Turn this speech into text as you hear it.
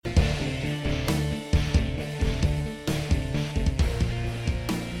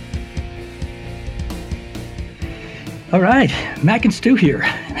All right, Mac and Stu here,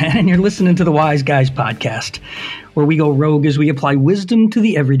 and you're listening to the Wise Guys podcast, where we go rogue as we apply wisdom to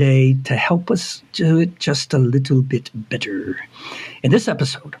the everyday to help us do it just a little bit better. In this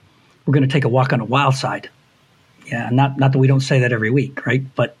episode, we're going to take a walk on the wild side. Yeah, not that we don't say that every week, right?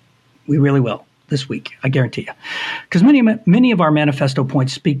 But we really will this week, I guarantee you. Because many of our manifesto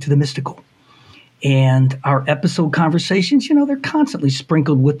points speak to the mystical. And our episode conversations, they're constantly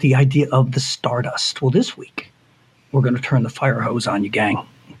sprinkled with the idea of the stardust. Well, this week, we're going to turn the fire hose on you, gang.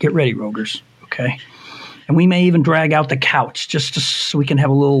 Get ready, Rogers, okay? And we may even drag out the couch just so we can have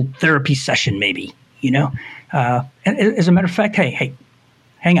a little therapy session, maybe, And as a matter of fact, hey,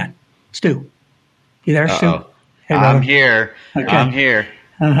 hang on. Stu, you there, Stu? Hey, I'm here. Okay. I'm here.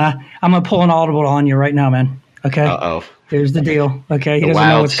 I'm going to pull an audible on you right now, man, okay? Here's the deal, okay? He doesn't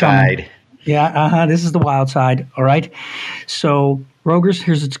know what's coming. Yeah, this is the wild side, all right? So, Rogers,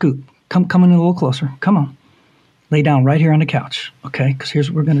 here's the scoop. Come in a little closer. Come on. Lay down right here on the couch, okay? Because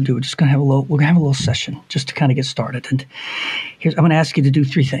here's what we're going to do. We're just going to have a little session just to kind of get started. And I'm going to ask you to do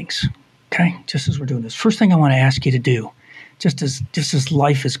three things, okay? Just as we're doing this. First thing I want to ask you to do, just as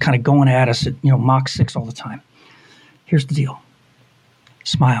life is kind of going at us at Mach 6 all the time. Here's the deal.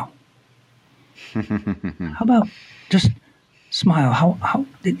 Smile. How about just smile? How?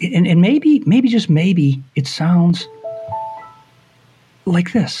 And maybe just maybe it sounds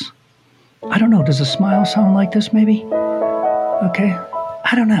like this. I don't know. Does a smile sound like this, maybe? Okay.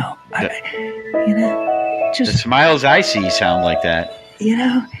 I don't know. The smiles I see sound like that.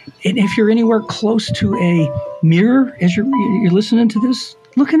 And if you're anywhere close to a mirror as you're listening to this,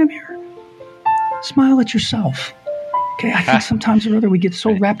 look in a mirror. Smile at yourself. Okay. I think sometimes or other we get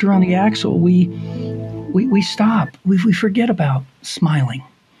so wrapped around the axle, we stop. We forget about smiling.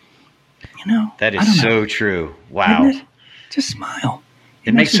 That is so true. Wow. Isn't it? Just smile.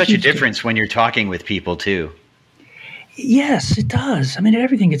 It makes such a difference when you're talking with people, too. Yes, it does. I mean,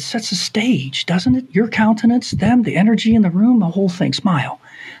 everything, it sets a stage, doesn't it? Your countenance, them, the energy in the room, the whole thing. Smile.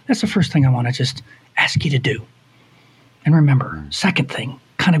 That's the first thing I want to just ask you to do. And remember, second thing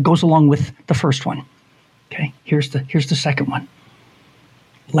kind of goes along with the first one. Okay, here's the second one.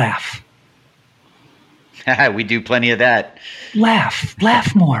 Laugh. We do plenty of that. Laugh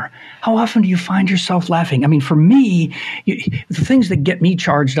more. How often do you find yourself laughing? I mean, for me, the things that get me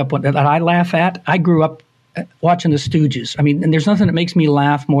charged up, that I laugh at, I grew up watching the Stooges. I mean, and there's nothing that makes me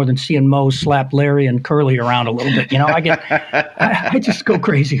laugh more than seeing Moe slap Larry and Curly around a little bit. I just go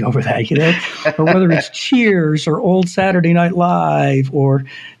crazy over that, or whether it's Cheers or old Saturday Night Live or,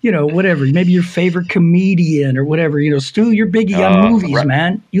 whatever, maybe your favorite comedian or whatever. Stu, you're biggie on movies,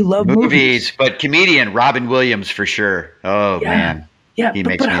 man. You love movies. But comedian Robin Williams for sure. Oh, yeah. Man. Yeah, he but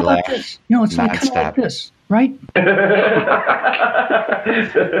makes me how laugh. about this? It's like kind of like this, right? Doesn't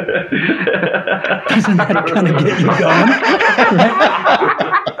that kind of get you going?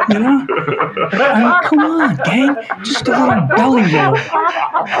 Right? Come on, gang. Just a little belly roll.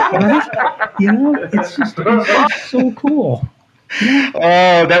 Right? It's just so cool.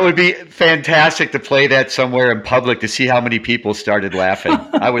 Oh, that would be fantastic to play that somewhere in public to see how many people started laughing.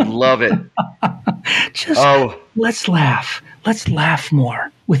 I would love it. Let's laugh. Let's laugh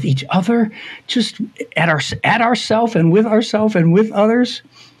more with each other, just at ourselves and with ourselves and with others.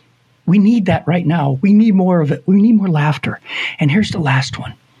 We need that right now. We need more of it. We need more laughter. And here's the last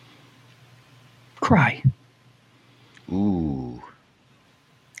one. Cry. Ooh.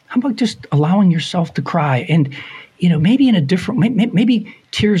 How about just allowing yourself to cry? And, maybe in a different, maybe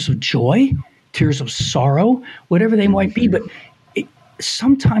tears of joy, tears of sorrow, whatever they might be. But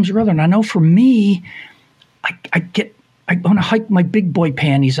sometimes or other, and I know for me, I want to hike my big boy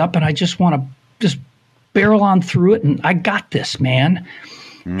panties up and I just want to just barrel on through it. And I got this, man.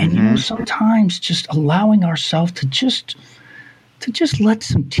 Mm-hmm. And, sometimes just allowing ourselves to just let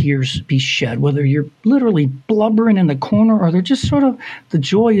some tears be shed, whether you're literally blubbering in the corner or they're just sort of, the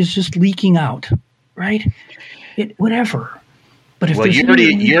joy is just leaking out, right? Whatever. But if you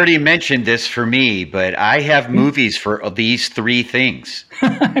already mentioned this for me, but I have movies for these three things.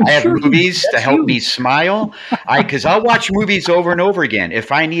 I have movies to help me smile, because I'll watch movies over and over again.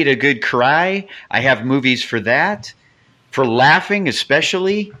 If I need a good cry, I have movies for that. For laughing,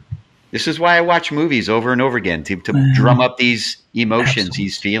 especially, this is why I watch movies over and over again to drum up these emotions,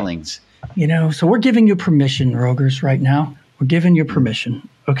 these feelings. So we're giving you permission, Rogers, right now. We're giving you permission.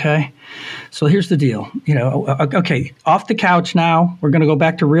 Okay. So here's the deal. Okay, off the couch now. We're going to go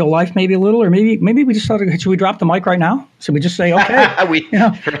back to real life maybe a little, or maybe we just should we drop the mic right now? Should we just say, okay?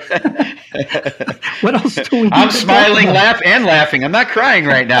 What else do we I'm smiling, laughing. I'm not crying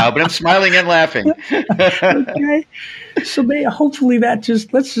right now, but I'm smiling and laughing. Okay. So hopefully let's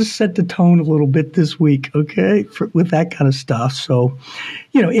just set the tone a little bit this week, okay, with that kind of stuff. So,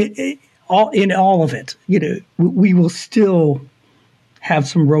 in all of it, we will still have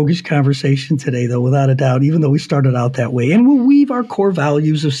some roguish conversation today, though, without a doubt, even though we started out that way. And we'll weave our core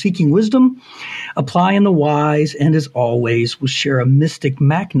values of seeking wisdom, applying the wise, and as always, we'll share a mystic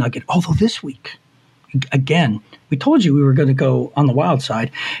Mac nugget. Although this week, again, we told you we were going to go on the wild side.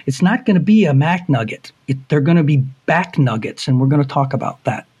 It's not going to be a Mac nugget. They're going to be back nuggets, and we're going to talk about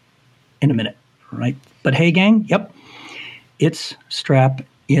that in a minute, right? But hey, gang, yep, it's strap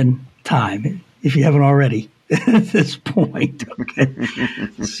in time, if you haven't already. At this point, okay.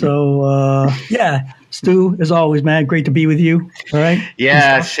 So, Stu, as always, man, great to be with you. All right.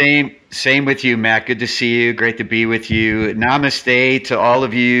 Yeah, same with you, Matt. Good to see you. Great to be with you. Namaste to all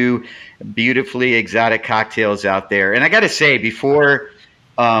of you, beautifully exotic cocktails out there. And I got to say, before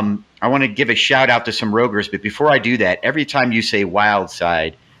I want to give a shout out to some Rogers, but before I do that, every time you say Wild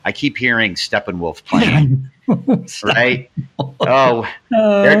Side, I keep hearing Steppenwolf playing. Right? Oh,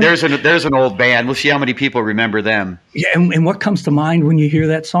 there's an old band. We'll see how many people remember them. Yeah, and what comes to mind when you hear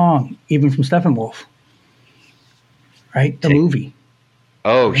that song, even from Steppenwolf? Right, the movie.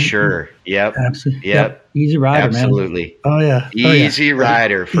 Oh, right? Sure. Yep. Absolutely. Yep. Easy Rider, absolutely. Man. Oh yeah. Easy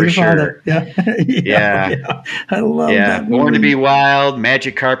Rider for sure. Yeah. Yeah. I love that movie. Born to Be Wild,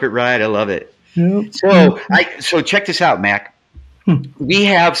 Magic Carpet Ride. I love it. Yep. So check this out, Mac. We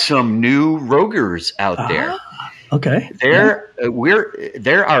have some new Rogers out there. Okay.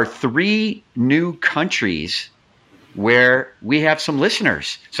 There are 3 new countries where we have some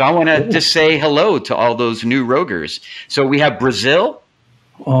listeners. So I want to just say hello to all those new Rogers. So we have Brazil,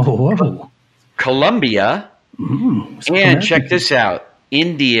 Colombia, and check this out,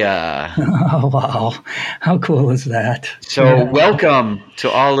 India. Oh, wow. How cool is that? So welcome to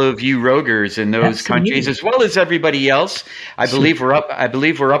all of you Rogers in those countries, as well as everybody else. I believe we're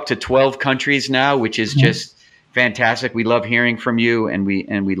up to 12 countries now, which is just fantastic. We love hearing from you, and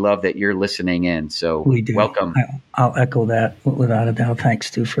we love that you're listening in. So we do. Welcome. I'll echo that without a doubt. Thanks,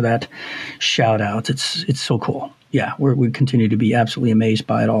 Stu, for that shout out. It's so cool. Yeah, we continue to be absolutely amazed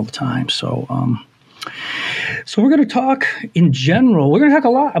by it all the time. So we're going to talk in general. We're going to talk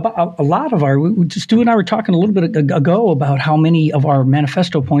a lot of our. Stu and I were talking a little bit ago about how many of our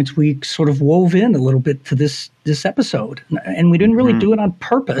manifesto points we sort of wove in a little bit to this episode, and we didn't really do it on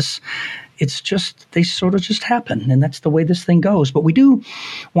purpose. It's just they sort of just happen, and that's the way this thing goes. But we do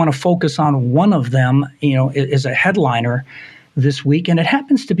want to focus on one of them, as a headliner this week, and it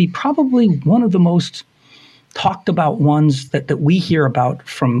happens to be probably one of the most talked about ones that we hear about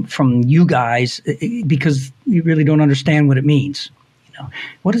from you guys, because you really don't understand what it means.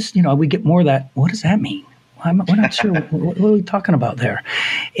 What is, we get more of that. What does that mean? We're not sure. What are we talking about there?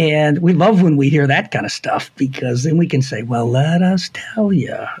 And we love when we hear that kind of stuff, because then we can say, well, let us tell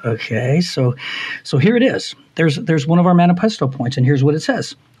you. Okay. So here it is. There's one of our manifesto points, and here's what it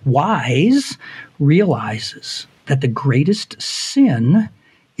says. Wise realizes that the greatest sin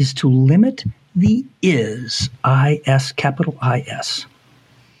is to limit the is, I-S, capital I-S.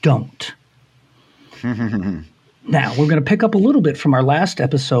 Don't. Now, we're going to pick up a little bit from our last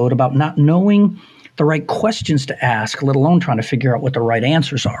episode about not knowing the right questions to ask, let alone trying to figure out what the right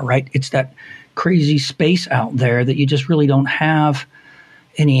answers are, right? It's that crazy space out there that you just really don't have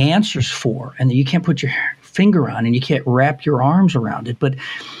any answers for, and that you can't put your finger on, and you can't wrap your arms around it. But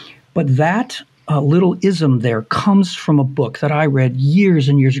that little ism there comes from a book that I read years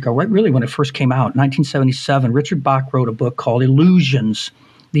and years ago, right? Really when it first came out, 1977. Richard Bach wrote a book called Illusions,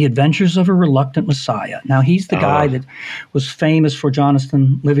 The Adventures of a Reluctant Messiah. Now, he's the guy that was famous for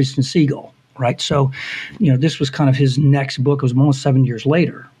Jonathan Livingston Seagull, right? So, this was kind of his next book. It was almost 7 years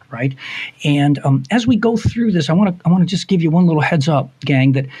later, right? And as we go through this, I want to just give you one little heads up,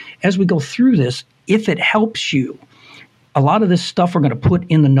 gang, that as we go through this, if it helps you, a lot of this stuff we're going to put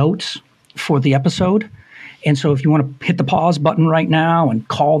in the notes for the episode. And so if you want to hit the pause button right now and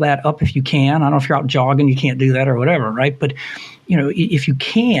call that up if you can. I don't know if you're out jogging, you can't do that or whatever, right? But, if you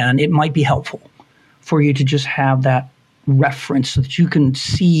can, it might be helpful for you to just have that reference so that you can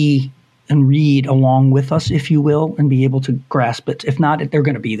see and read along with us, if you will, and be able to grasp it. If not, they're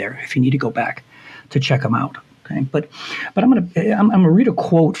going to be there if you need to go back to check them out. Okay, but I'm going to read a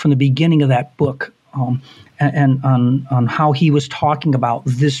quote from the beginning of that book, and on how he was talking about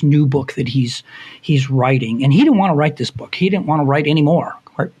this new book that he's writing. And he didn't want to write this book. He didn't want to write any more,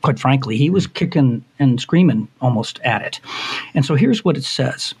 Quite frankly, he was kicking and screaming almost at it. And so here's what it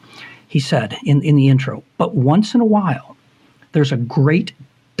says. He said in the intro, but once in a while, there's a great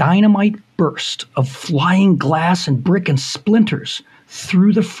dynamite burst of flying glass and brick and splinters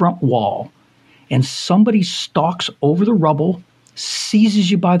through the front wall, and somebody stalks over the rubble, seizes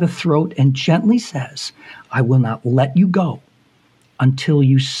you by the throat, and gently says, I will not let you go until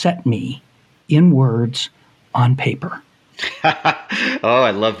you set me in words on paper. Oh,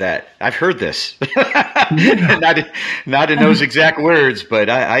 I love that. I've heard this. not in those exact words, but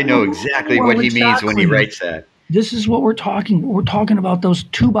I know exactly what he means when he writes that. This is what we're talking. We're talking about those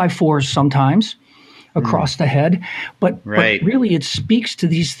 2x4s sometimes across the head, but really it speaks to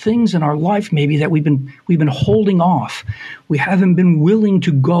these things in our life maybe that we've been holding off. We haven't been willing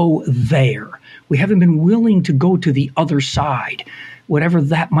to go there. We haven't been willing to go to the other side, whatever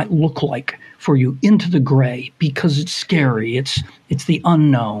that might look like for you, into the gray, because it's scary. It's the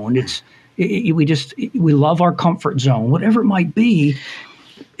unknown. We love our comfort zone, whatever it might be,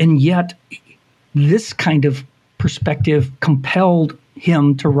 and yet this kind of perspective compelled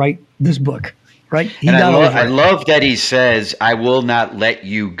him to write this book, right? And I love that he says, I will not let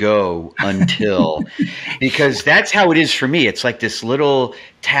you go until, because that's how it is for me. It's like this little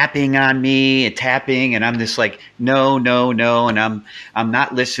tapping on me, and I'm just like, no, and I'm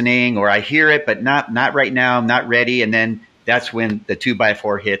not listening, or I hear it, but not right now. I'm not ready. And then that's when the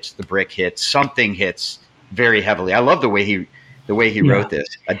 2x4 hits, the brick hits, something hits very heavily. I love the way he wrote this,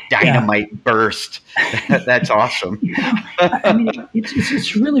 a dynamite burst. That's awesome. I mean,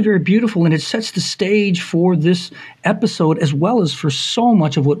 it's really very beautiful, and it sets the stage for this episode as well as for so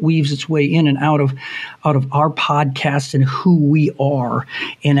much of what weaves its way in and out of our podcast and who we are,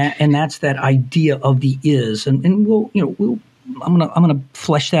 and that's that idea of the is, and I'm gonna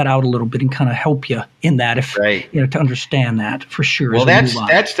flesh that out a little bit and kind of help you in that, to understand that for sure. Well,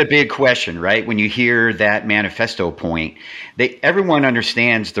 that's the big question, right? When you hear that manifesto point, everyone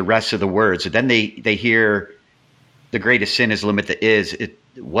understands the rest of the words, and then they hear the greatest sin is limit the is.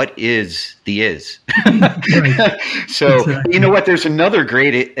 What is the is? So exactly. You know what? There's another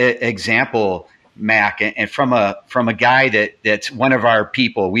great example, Mac, and from a guy that's one of our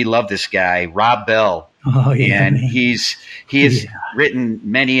people. We love this guy, Rob Bell. Oh, yeah, and he has written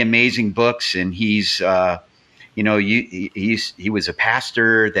many amazing books, and he was a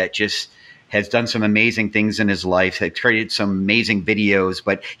pastor that just has done some amazing things in his life, has created some amazing videos,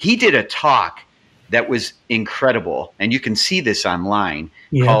 but he did a talk that was incredible, and you can see this online,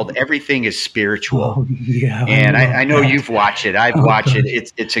 called Everything is Spiritual. Oh, yeah, and I know you've watched it. I've watched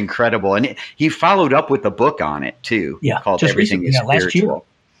it. It's incredible. And he followed up with a book on it too, called Everything is Spiritual. Last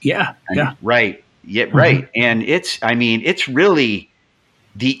year. Yeah. Right. Yeah, right. And it's really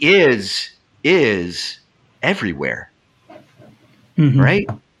the is everywhere. Mm-hmm. Right?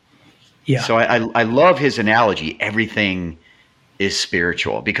 Yeah. So I love his analogy. Everything is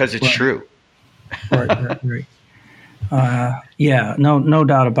spiritual, because it's true. Right. No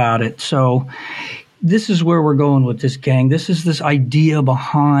doubt about it. So this is where we're going with this, gang. This is this idea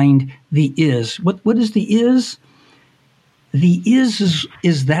behind the is. What is the is? The is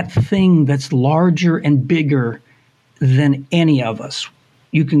that thing that's larger and bigger than any of us.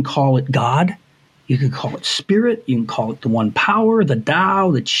 You can call it God. You can call it spirit. You can call it the one power, the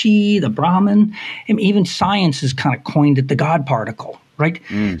Tao, the Chi, the Brahman. And even science has kind of coined it the God particle, right?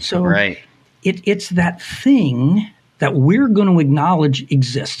 It's that thing that we're going to acknowledge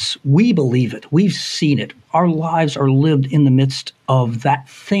exists. We believe it. We've seen it. Our lives are lived in the midst of that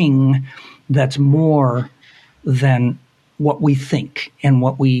thing that's more than what we think and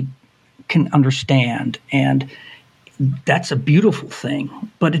what we can understand. And that's a beautiful thing.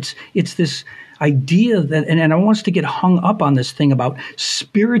 But it's this idea that, and I want us to get hung up on this thing about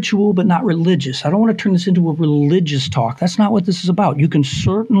spiritual but not religious. I don't want to turn this into a religious talk. That's not what this is about. You can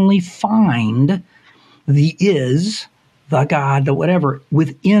certainly find the is, the God, the whatever,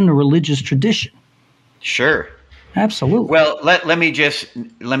 within a religious tradition. Sure. Absolutely. Well, let me just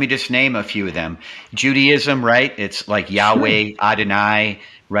name a few of them. Judaism, right? It's like Yahweh, Adonai,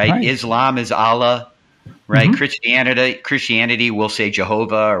 right? Islam is Allah, right? Mm-hmm. Christianity will say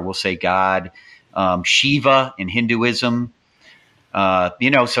Jehovah, or we'll say God. Shiva in Hinduism.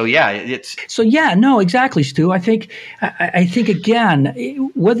 Exactly, Stu. I think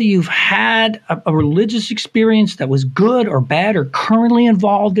again, whether you've had a religious experience that was good or bad, or currently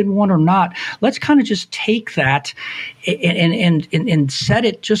involved in one or not, let's kind of just take that and set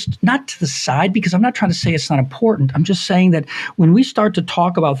it just not to the side, because I'm not trying to say it's not important. I'm just saying that when we start to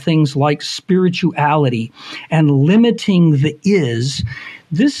talk about things like spirituality and limiting the is,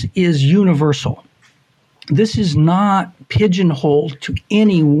 this is universal. this is not pigeonholed to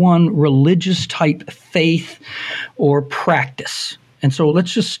any one religious type faith or practice. And so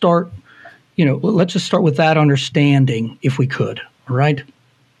let's just start with that understanding, if we could. All right.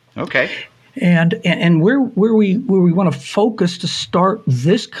 Okay. And where we want to focus to start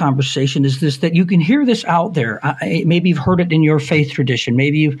this conversation is this: that you can hear this out there. Maybe you've heard it in your faith tradition.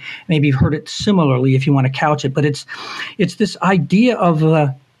 Maybe you've heard it similarly, if you want to couch it. But it's this idea of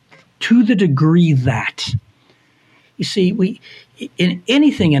to the degree that, you see, we in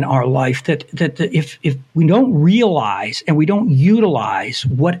anything in our life that if we don't realize and we don't utilize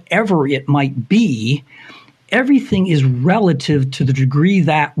whatever it might be, everything is relative to the degree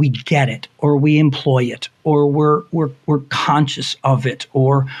that we get it, or we employ it, or we're conscious of it,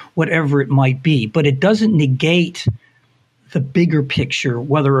 or whatever it might be. But it doesn't negate the bigger picture,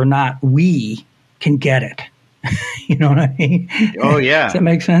 whether or not we can get it. You know what I mean? Oh, yeah. Does that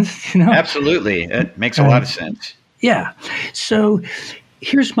make sense? Absolutely. It makes a lot of sense. Yeah. So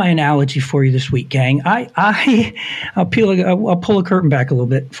here's my analogy for you this week, gang. I'll pull a curtain back a little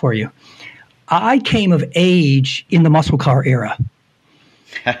bit for you. I came of age in the muscle car era,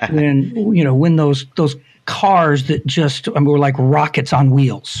 when those cars that just were like rockets on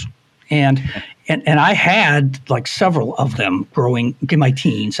wheels, and I had like several of them growing in my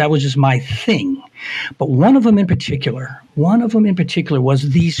teens. That was just my thing. But one of them in particular was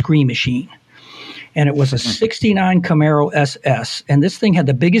the Scream Machine. And it was a 69 Camaro SS. And this thing had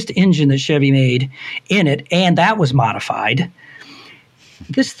the biggest engine that Chevy made in it, and that was modified.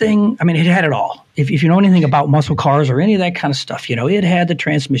 This thing, it had it all. If you know anything about muscle cars or any of that kind of stuff, it had the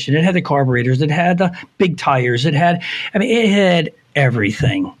transmission, it had the carburetors, it had the big tires, it had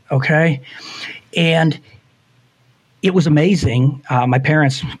everything, okay? And it was amazing. My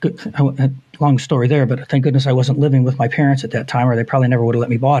parents, long story there, but thank goodness I wasn't living with my parents at that time, or they probably never would have let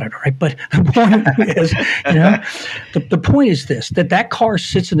me bought it. All right. But the point is, the point is this: that car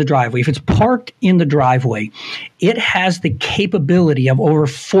sits in the driveway. If it's parked in the driveway, it has the capability of over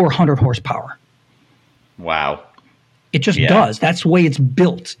 400 horsepower. Wow. It just does. That's the way it's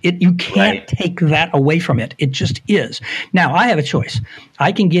built. You can't take that away from it. It just is. Now, I have a choice.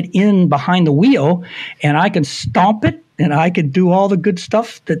 I can get in behind the wheel and I can stomp it and I can do all the good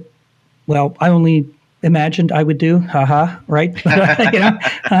stuff that, well, I only imagined I would do. Right?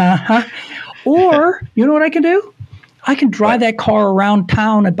 Or, you know what I can do? I can drive that car around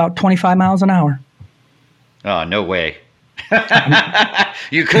town about 25 miles an hour. Oh, no way.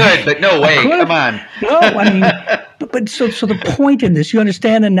 You could, but no way. Come on. No, but so the point in this, you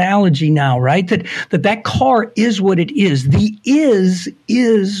understand the analogy now, right? That car is what it is. The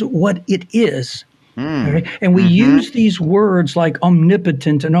is what it is. Right? And we use these words like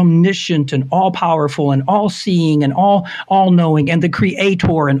omnipotent and omniscient and all-powerful and all-seeing and all-knowing and the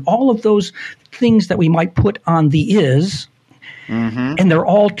creator and all of those things that we might put on the is, and they're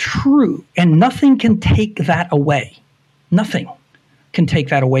all true, and nothing can take that away. Nothing can take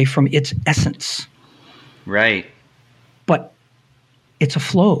that away from its essence. Right. But it's a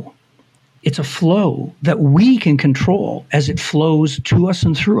flow. It's a flow that we can control as it flows to us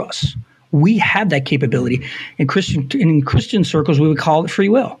and through us. We have that capability. In Christian circles, we would call it free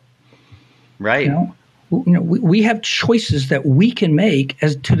will. Right. We have choices that we can make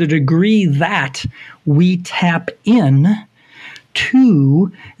as to the degree that we tap in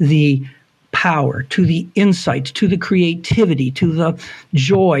to the power, to the insight, to the creativity, to the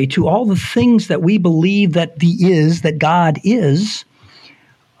joy, to all the things that we believe that that God is.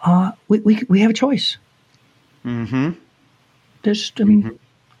 We have a choice. There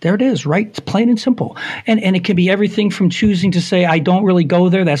it is, right? It's plain and simple. And it can be everything from choosing to say, I don't really go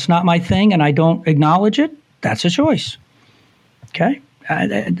there, that's not my thing, and I don't acknowledge it. That's a choice. Okay?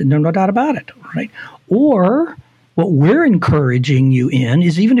 No doubt about it, right? Or what we're encouraging you in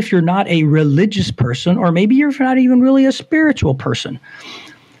is, even if you're not a religious person, or maybe you're not even really a spiritual person,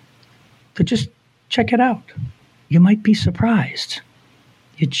 to just check it out. You might be surprised.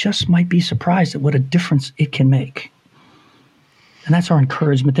 You just might be surprised at what a difference it can make. And that's our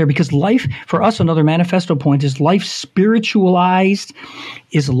encouragement there, because life, for us, another manifesto point is life spiritualized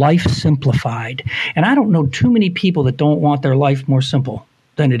is life simplified. And I don't know too many people that don't want their life more simple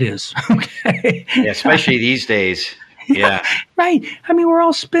than it is. Okay. Yeah, especially these days. Yeah. Right. We're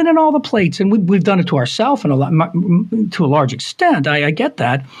all spinning all the plates, and we've done it to ourselves to a large extent. I get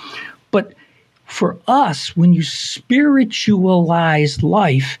that. But for us, when you spiritualize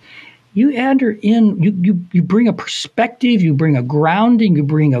life, you enter in, you bring a perspective, you bring a grounding, you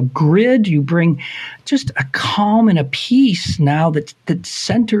bring a grid, you bring just a calm and a peace now that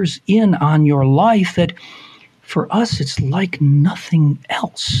centers in on your life, that for us, it's like nothing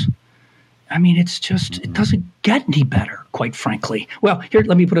else. I mean, it's just, it doesn't get any better, quite frankly. Well, here,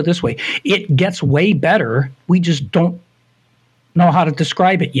 let me put it this way. It gets way better. We just don't know how to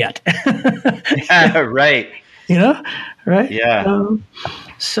describe it yet. Yeah, right. You know, right? Yeah.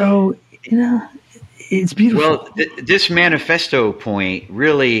 So, you know, it's beautiful. Well, this manifesto point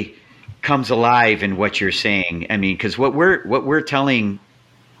really comes alive in what you're saying. I mean, because what we're telling,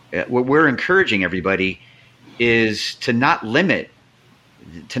 what we're encouraging everybody is to not limit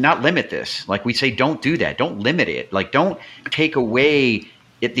this. Like we say, don't do that. Don't limit it. Like, don't take away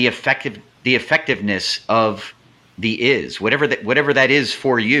the effectiveness of the is, whatever that is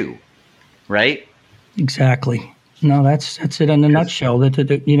for you, right? Exactly. No, that's it in a nutshell.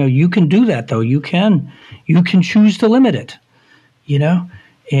 That you know, you can do that though. You can choose to limit it. You know,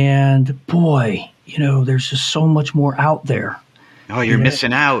 and boy, you know, there's just so much more out there. Oh, you're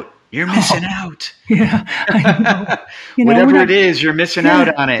missing out. You're missing out. Yeah, I know. You know, whatever it is, you're missing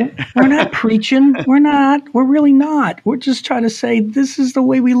out on it. We're not preaching. We're not. We're really not. We're just trying to say this is the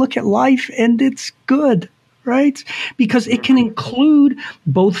way we look at life, and it's good, right? Because it can include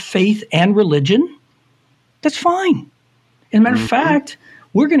both faith and religion. That's fine. As a matter of fact,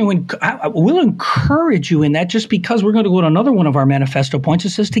 we'll encourage you in that, just because we're going to go to another one of our manifesto points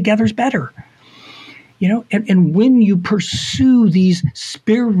that says together's better. You know, and when you pursue these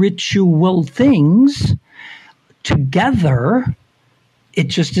spiritual things together, it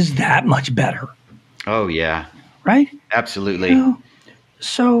just is that much better. Oh, yeah. Right? Absolutely. You know,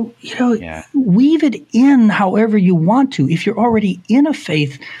 so, you know, weave it in however you want to. If you're already in a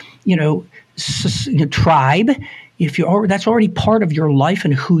faith, tribe, that's already part of your life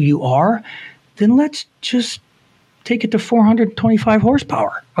and who you are, then let's just take it to 425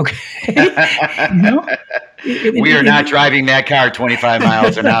 horsepower. Okay. We are not driving that car 25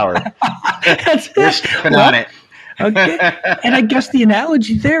 miles an hour. We're stepping on it. Okay. And I guess the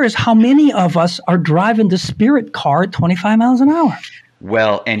analogy there is, how many of us are driving the spirit car at 25 miles an hour?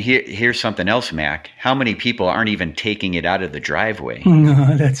 Well, and here's something else, Mac. How many people aren't even taking it out of the driveway?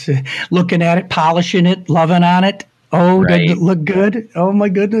 No, that's it. Looking at it, polishing it, loving on it. Oh, right. Does it look good? Oh, my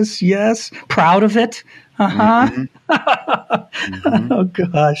goodness. Yes. Proud of it. Uh-huh. Mm-hmm. Oh,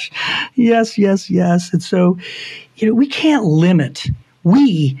 gosh. Yes. And so, we can't limit.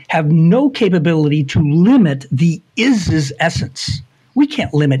 We have no capability to limit the is's essence. We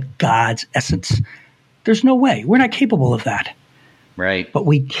can't limit God's essence. There's no way. We're not capable of that. Right. But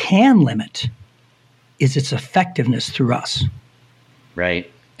we can limit is its effectiveness through us.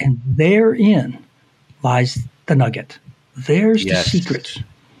 Right. And therein lies the nugget. There's the secret.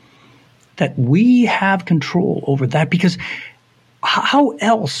 That we have control over that, because how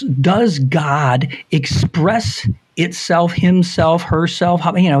else does God express itself, himself, herself?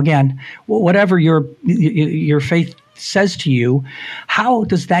 Again, whatever your faith says to you, how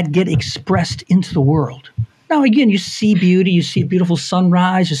does that get expressed into the world? Now, again, you see beauty, you see a beautiful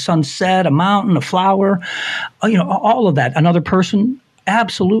sunrise, a sunset, a mountain, a flower, all of that. Another person,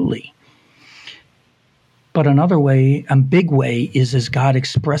 absolutely. But another way, a big way, is as God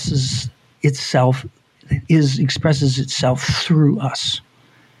expresses itself through us.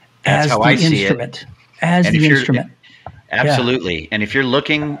 That's as how the I see instrument. It. As and the instrument. Absolutely. Yeah. And if you're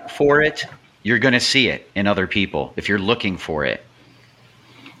looking for it, you're going to see it in other people if you're looking for it.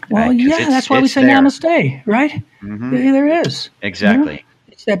 Well, that's why we say there. Namaste, right? Mm-hmm. There it is. Exactly.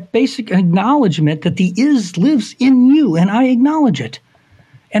 It's that basic acknowledgement that the is lives in you, and I acknowledge it,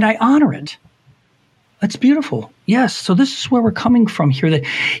 and I honor it. That's beautiful. Yes. So this is where we're coming from here, that,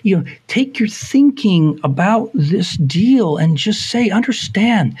 take your thinking about this deal and just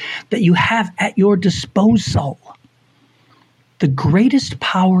understand that you have at your disposal the greatest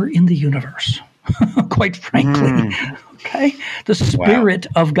power in the universe, quite frankly. Okay. The Spirit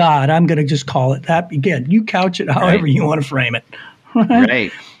of God. I'm going to just call it that. Again, you couch it however you want to frame it.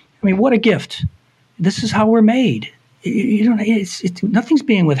 Right. I mean, what a gift. This is how we're made. Nothing's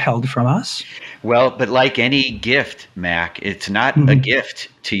being withheld from us. Well, but like any gift, Mac, it's not a gift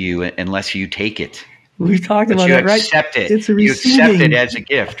to you unless you take it. We've talked about that, right? You accept it. It's you accept it as a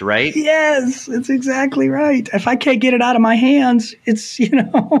gift, right? Yes, it's exactly right. If I can't get it out of my hands, it's,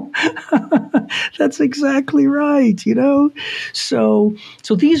 that's exactly right, So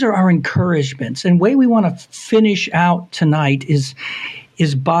these are our encouragements. And the way we want to finish out tonight is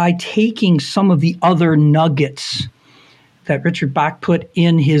by taking some of the other nuggets that Richard Bach put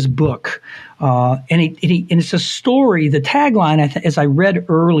in his book. And it's a story. The tagline, as I read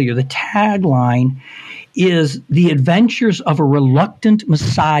earlier, the tagline is The Adventures of a Reluctant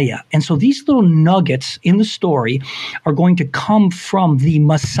Messiah. And so these little nuggets in the story are going to come from the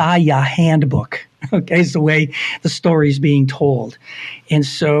Messiah Handbook. Okay, is the way the story is being told. And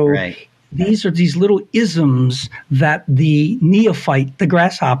so These are these little isms that the neophyte, the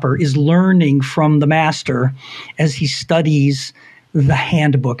grasshopper, is learning from the master as he studies the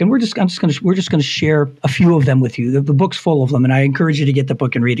handbook. And we're just going to share a few of them with you. The book's full of them, and I encourage you to get the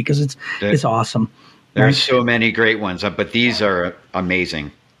book and read it because it's awesome. There's so many great ones, but these are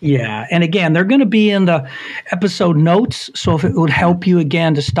amazing. Yeah. And again, they're going to be in the episode notes. So if it would help you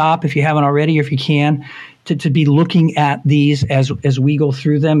again to stop, if you haven't already, or if you can, to be looking at these as we go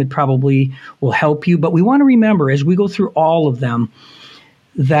through them, it probably will help you. But we want to remember as we go through all of them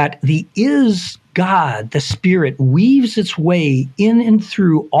that the is God, the Spirit, weaves its way in and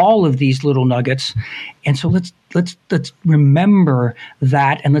through all of these little nuggets. And so let's remember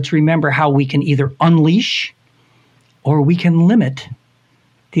that, and let's remember how we can either unleash or we can limit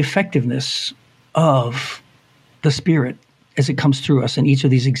the effectiveness of the Spirit as it comes through us in each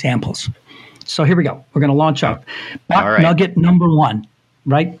of these examples. So here we go. We're going to launch up. Nugget number 1,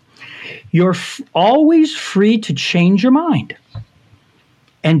 right? You're always free to change your mind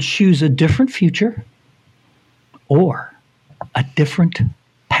and choose a different future or a different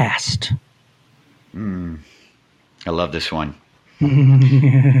past. I love this one.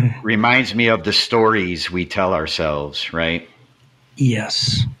 Reminds me of the stories we tell ourselves, right?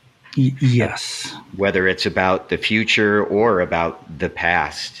 Yes. Yes. Whether it's about the future or about the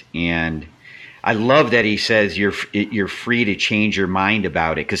past. And I love that he says you're free to change your mind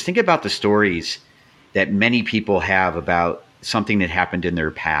about it. Because think about the stories that many people have about something that happened in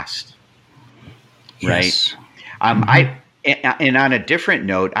their past, yes. Right? And on a different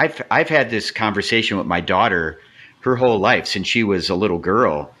note, I've had this conversation with my daughter her whole life since she was a little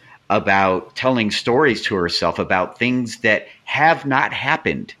girl about telling stories to herself about things that have not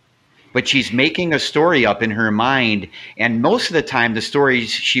happened, but she's making a story up in her mind. And most of the time, the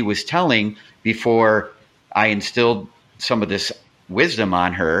stories she was telling before I instilled some of this wisdom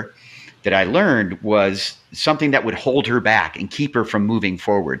on her that I learned was something that would hold her back and keep her from moving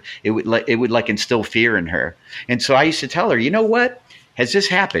forward. It would instill fear in her. And so I used to tell her, you know what? Has this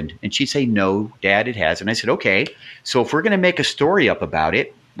happened? And she'd say, no, Dad, it hasn't. I said, okay, so if we're going to make a story up about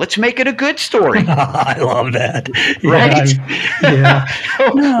it, let's make it a good story. I love that. Right? Yeah.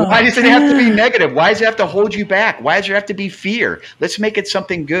 Why does it have to be negative? Why does it have to hold you back? Why does there have to be fear? Let's make it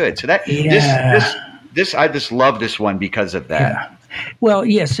something good. So that this I just love this one because of that. Yeah. Well,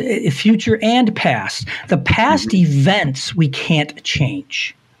 yes, future and past. The past events we can't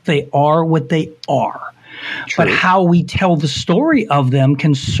change. They are what they are. True. But how we tell the story of them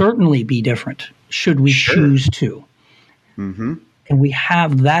can certainly be different, should we choose to. Mm-hmm. And we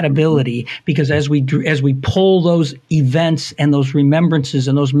have that ability because as we pull those events and those remembrances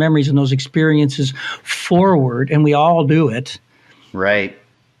and those memories and those experiences forward, and we all do it. Right.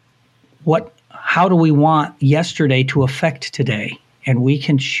 How do we want yesterday to affect today? And we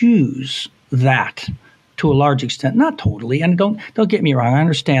can choose that to a large extent, not totally. And don't get me wrong. I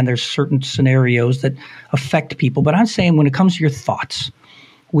understand there's certain scenarios that affect people, but I'm saying when it comes to your thoughts,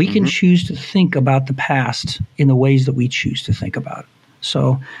 we can choose to think about the past in the ways that we choose to think about it.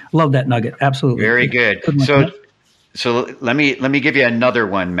 So, love that nugget. Absolutely. Very good. So let me give you another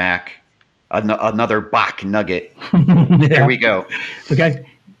one, Mac. Another Bach nugget. Here we go. Okay.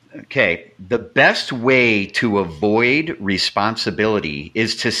 The best way to avoid responsibility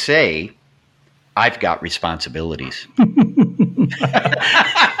is to say, I've got responsibilities.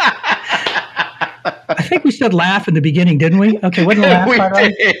 I think we said laugh in the beginning, didn't we? Okay, wasn't the laugh part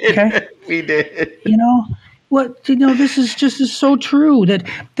right? Okay. We did. This is so true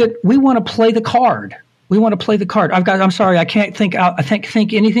that we want to play the card. We want to play the card. I'm sorry, I can't think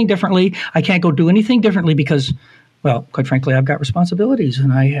anything differently. I can't go do anything differently because, well, quite frankly, I've got responsibilities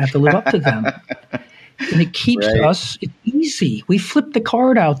and I have to live up to them. And it keeps us easy. We flip the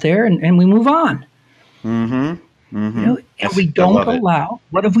card out there and we move on. Mm-hmm. And we don't allow.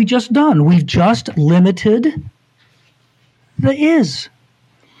 What have we just done? We've just limited the is.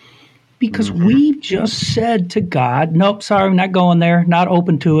 Because we've just said to God, nope, sorry, I'm not going there, not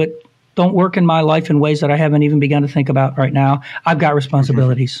open to it. Don't work in my life in ways that I haven't even begun to think about right now. I've got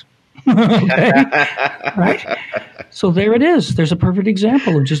responsibilities. Okay? Right? So there it is. There's a perfect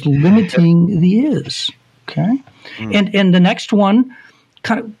example of just limiting the is. Okay? And the next one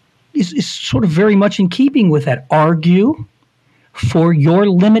kind of is sort of very much in keeping with that. Argue for your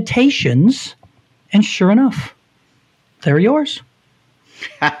limitations, and sure enough, they're yours.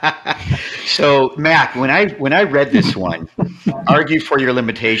 So, Mac, when I read this one, argue for your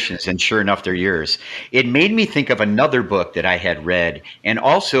limitations, and sure enough, they're yours, it made me think of another book that I had read, and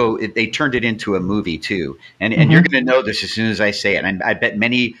also they turned it into a movie too. And you're going to know this as soon as I say it. And I bet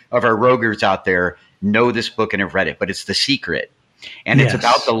many of our Rogers out there know this book and have read it, but it's The Secret. and it's Yes.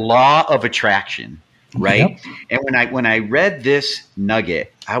 about the law of attraction, right? Yep. And when I read this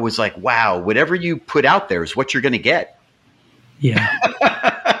nugget, I was like, wow, whatever you put out there is what you're going to get. Yeah.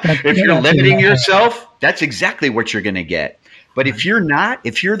 If you're That's limiting exactly- yourself, that's exactly what you're going to get. But if you're not,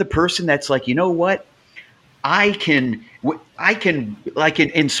 if you're the person that's like, you know what, I can like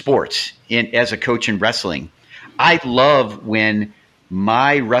in sports, as a coach in wrestling, I love when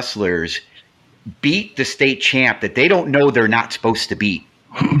my wrestlers beat the state champ that they don't know they're not supposed to beat,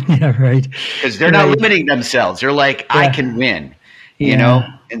 Yeah, right. because they're not limiting themselves. They're like, I can win, you know?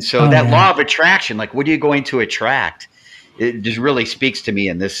 And so that law of attraction, like, what are you going to attract? It just really speaks to me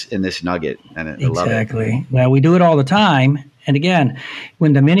in this nugget. And I love it. Exactly. Well, we do it all the time. And again,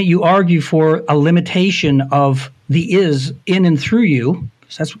 when the minute you argue for a limitation of the is in and through you,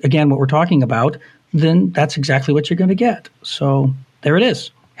 so that's again what we're talking about, then that's exactly what you're going to get. So there it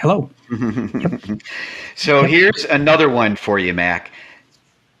is. Hello. So here's another one for you, Mac.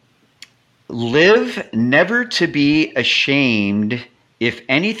 Live never to be ashamed if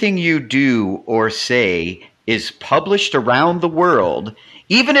anything you do or say is published around the world,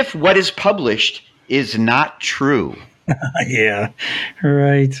 even if what is published is not true. Yeah,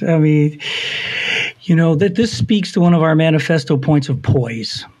 right. I mean, that this speaks to one of our manifesto points of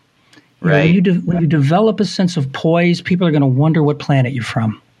poise. Right. When you develop a sense of poise, people are going to wonder what planet you're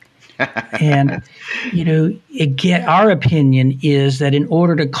from. And, again, our opinion is that in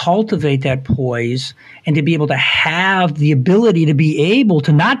order to cultivate that poise and to be able to have the ability to be able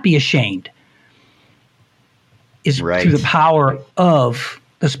to not be ashamed is through the power of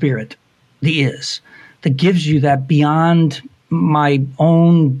the Spirit, the is, that gives you that beyond my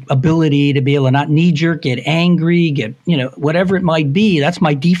own ability to be able to not knee-jerk, get angry, get, whatever it might be. That's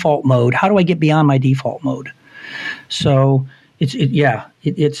my default mode. How do I get beyond my default mode? So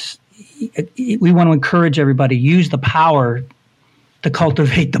we want to encourage everybody to use the power to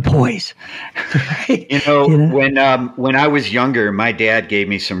cultivate the poise. Right? When I was younger, my dad gave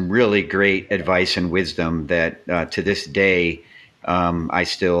me some really great advice and wisdom that to this day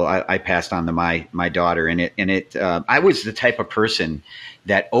I passed on to my daughter. I was the type of person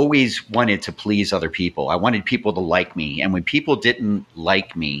that always wanted to please other people. I wanted people to like me, and when people didn't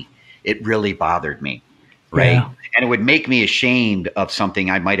like me, it really bothered me. Right. Yeah. And it would make me ashamed of something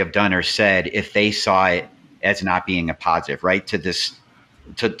I might have done or said if they saw it as not being a positive, right? To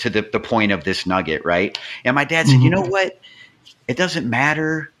the point of this nugget, right? And my dad said, you know what? It doesn't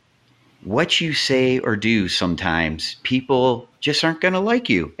matter what you say or do. Sometimes people just aren't going to like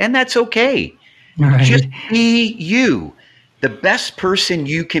you, and that's okay. Right. Just be you. The best person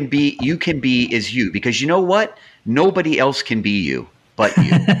you can be is you, because you know what? Nobody else can be you but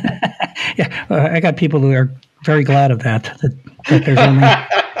you. Yeah, I got people who are very glad of that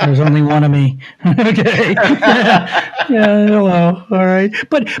there's only one of me. Okay. Yeah, hello. All right.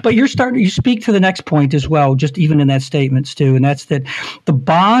 But you speak to the next point as well, just even in that statement, Stu, and that's that the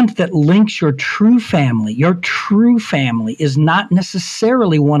bond that links your true family is not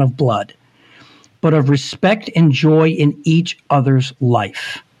necessarily one of blood, but of respect and joy in each other's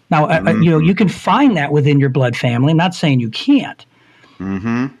life. Now, you can find that within your blood family. I'm not saying you can't.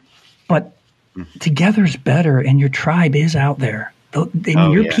 But together's better, and your tribe is out there.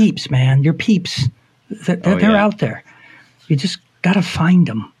 Peeps, man, your peeps, they're out there. You just got to find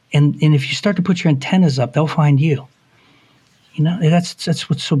them. And if you start to put your antennas up, they'll find you. That's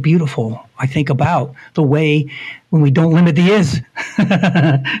what's so beautiful, I think, about the way when we don't limit the is.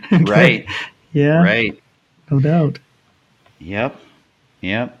 Okay. Right. Yeah. Right. No doubt. Yep.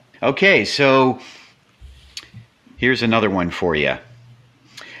 Okay, so here's another one for you.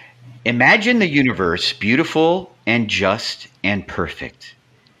 Imagine the universe beautiful and just and perfect.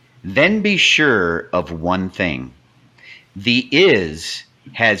 Then be sure of one thing. The is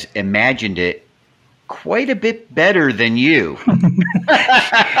has imagined it quite a bit better than you.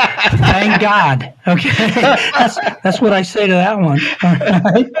 Thank God. Okay. That's what I say to that one.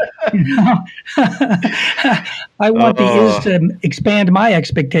 Right? I want the is to expand my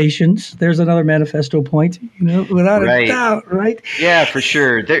expectations. There's another manifesto point, without a doubt, right? Yeah, for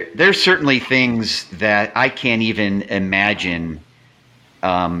sure. There's certainly things that I can't even imagine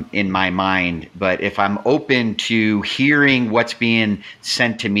in my mind, but if I'm open to hearing what's being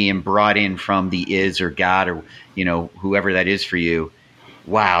sent to me and brought in from the is or God or whoever that is for you,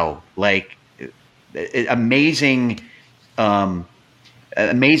 wow, like amazing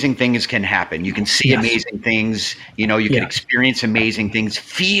things can happen. You can see amazing things, you can experience amazing things,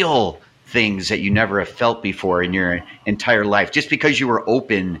 feel things that you never have felt before in your entire life, just because you were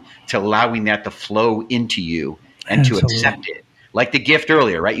open to allowing that to flow into you and to accept it. Like the gift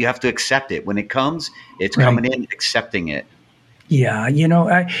earlier, right? You have to accept it. When it comes, it's coming in, accepting it. Yeah,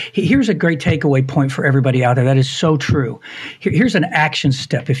 here's a great takeaway point for everybody out there. That is so true. Here's an action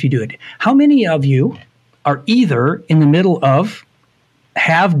step if you do it. How many of you are either in the middle of,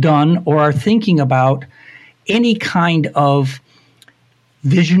 have done, or are thinking about any kind of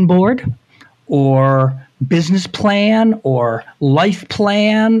vision board or business plan or life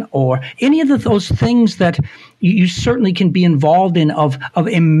plan or any of those things that you certainly can be involved in of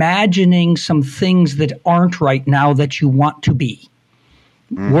imagining some things that aren't right now that you want to be?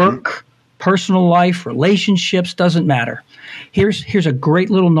 Mm-hmm. Work, personal life, relationships, doesn't matter. Here's a great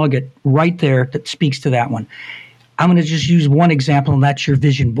little nugget right there that speaks to that one. I'm going to just use one example, and that's your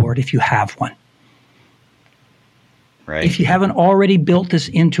vision board if you have one. Right. If you haven't already built this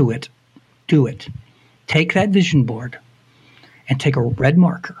into it, do it. Take that vision board and take a red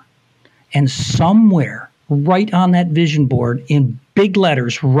marker, and somewhere right on that vision board in big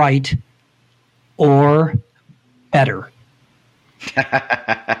letters write "or better."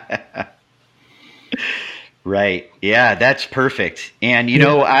 Right. Yeah, that's perfect. And,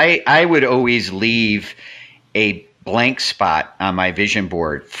 I would always leave a blank spot on my vision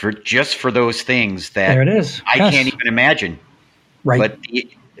board for those things that there it is. I can't even imagine. Right. But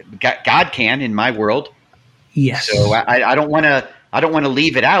God can in my world. Yes. So I don't want to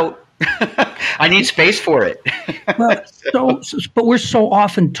leave it out. I need space for it. Well, but we're so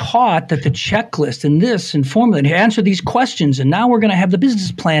often taught that the checklist and this and formula and answer these questions, and now we're going to have the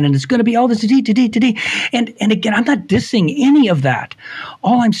business plan, and it's going to be all this and again, I'm not dissing any of that.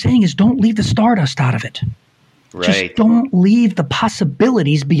 All I'm saying is don't leave the stardust out of it. Right. Just don't leave the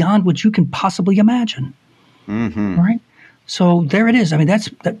possibilities beyond what you can possibly imagine. Mm-hmm. Right? So there it is. I mean,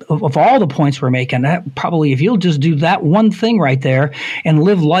 of all the points we're making, that probably if you'll just do that one thing right there and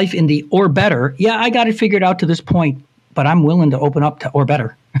live life in the or better, yeah, I got it figured out to this point, but I'm willing to open up to or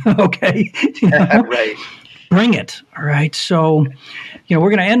better. Okay? Right. Bring it. All right. So, we're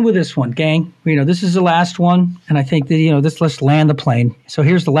going to end with this one, gang. This is the last one, and I think that, let's land the plane. So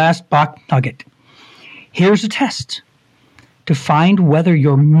here's the last Bach nugget. Here's a test to find whether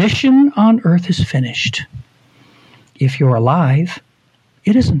your mission on Earth is finished. If you're alive,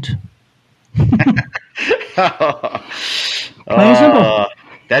 it isn't. Plain and simple.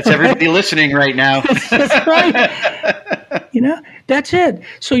 That's everybody listening right now. That's right. That's it.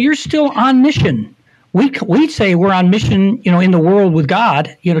 So you're still on mission. We say we're on mission, in the world with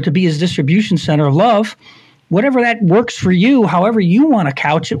God, to be his distribution center of love. Whatever that works for you, however you want to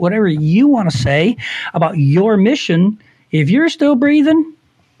couch it, whatever you want to say about your mission, if you're still breathing,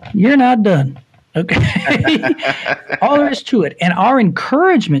 you're not done. Okay. All there is to it. And our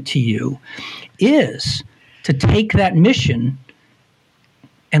encouragement to you is to take that mission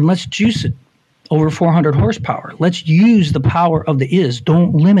and let's juice it over 400 horsepower. Let's use the power of the is.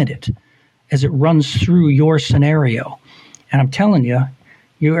 Don't limit it as it runs through your scenario. And I'm telling you,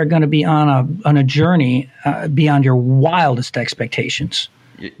 you are going to be on a journey beyond your wildest expectations.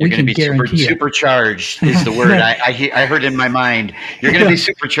 You're going to be supercharged is the word I heard in my mind. You're going to be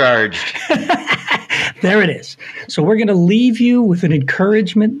supercharged. There it is. So we're going to leave you with an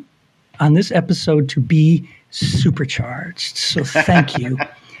encouragement on this episode to be supercharged. So thank you.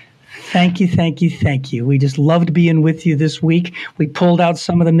 Thank you. We just loved being with you this week. We pulled out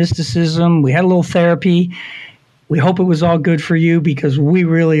some of the mysticism. We had a little therapy. We hope it was all good for you because we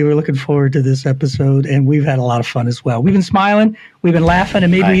really were looking forward to this episode, and we've had a lot of fun as well. We've been smiling, we've been laughing, and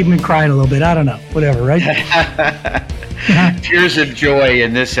maybe we've even been crying a little bit. I don't know. Whatever, right? Tears of joy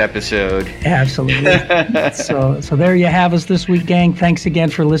in this episode. Absolutely. So there you have us this week, gang. Thanks again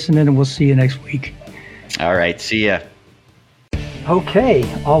for listening, and we'll see you next week. All right. See ya. Okay,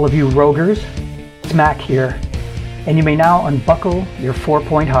 all of you roguers, it's Mac here, and you may now unbuckle your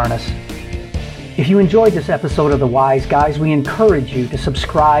 4-point harness. If you enjoyed this episode of The Wise Guys, we encourage you to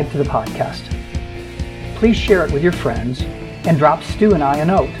subscribe to the podcast. Please share it with your friends and drop Stu and I a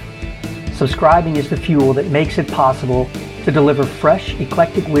note. Subscribing is the fuel that makes it possible to deliver fresh,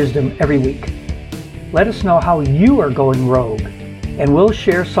 eclectic wisdom every week. Let us know how you are going rogue, and we'll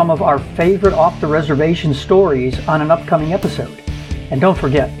share some of our favorite off-the-reservation stories on an upcoming episode. And don't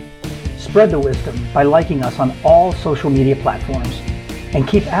forget, spread the wisdom by liking us on all social media platforms, and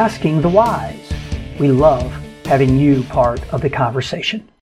keep asking the wise. We love having you part of the conversation.